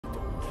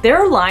There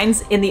are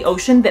lines in the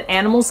ocean that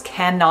animals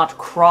cannot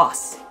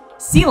cross.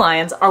 Sea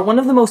lions are one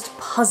of the most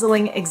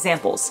puzzling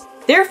examples.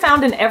 They're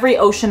found in every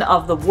ocean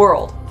of the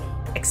world,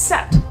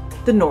 except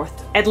the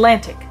North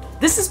Atlantic.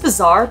 This is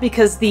bizarre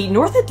because the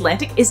North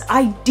Atlantic is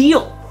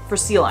ideal for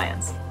sea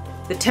lions.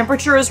 The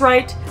temperature is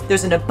right,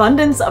 there's an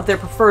abundance of their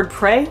preferred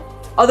prey,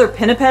 other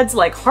pinnipeds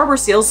like harbor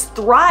seals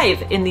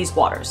thrive in these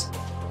waters.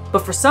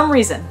 But for some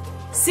reason,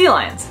 sea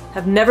lions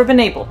have never been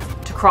able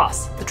to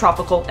cross the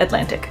tropical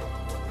Atlantic.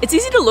 It's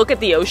easy to look at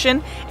the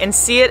ocean and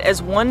see it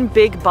as one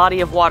big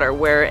body of water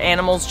where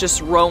animals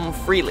just roam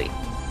freely.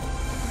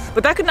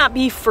 But that could not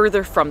be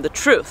further from the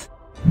truth.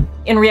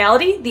 In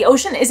reality, the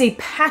ocean is a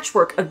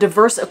patchwork of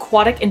diverse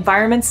aquatic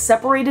environments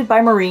separated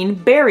by marine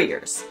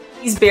barriers.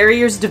 These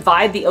barriers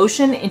divide the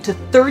ocean into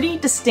 30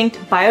 distinct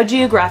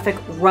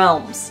biogeographic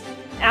realms.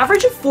 An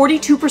average of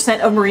 42%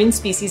 of marine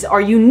species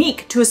are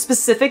unique to a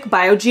specific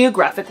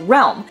biogeographic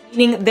realm,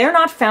 meaning they're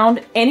not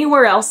found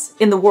anywhere else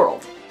in the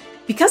world.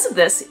 Because of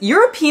this,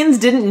 Europeans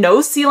didn't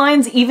know sea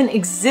lions even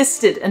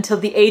existed until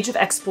the age of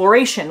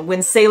exploration,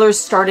 when sailors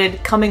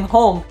started coming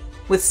home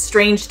with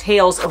strange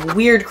tales of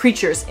weird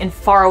creatures in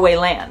faraway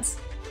lands.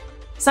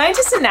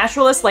 Scientists and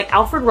naturalists like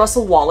Alfred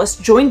Russel Wallace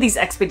joined these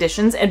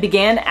expeditions and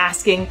began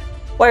asking,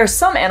 why are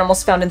some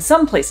animals found in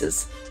some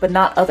places, but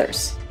not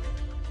others?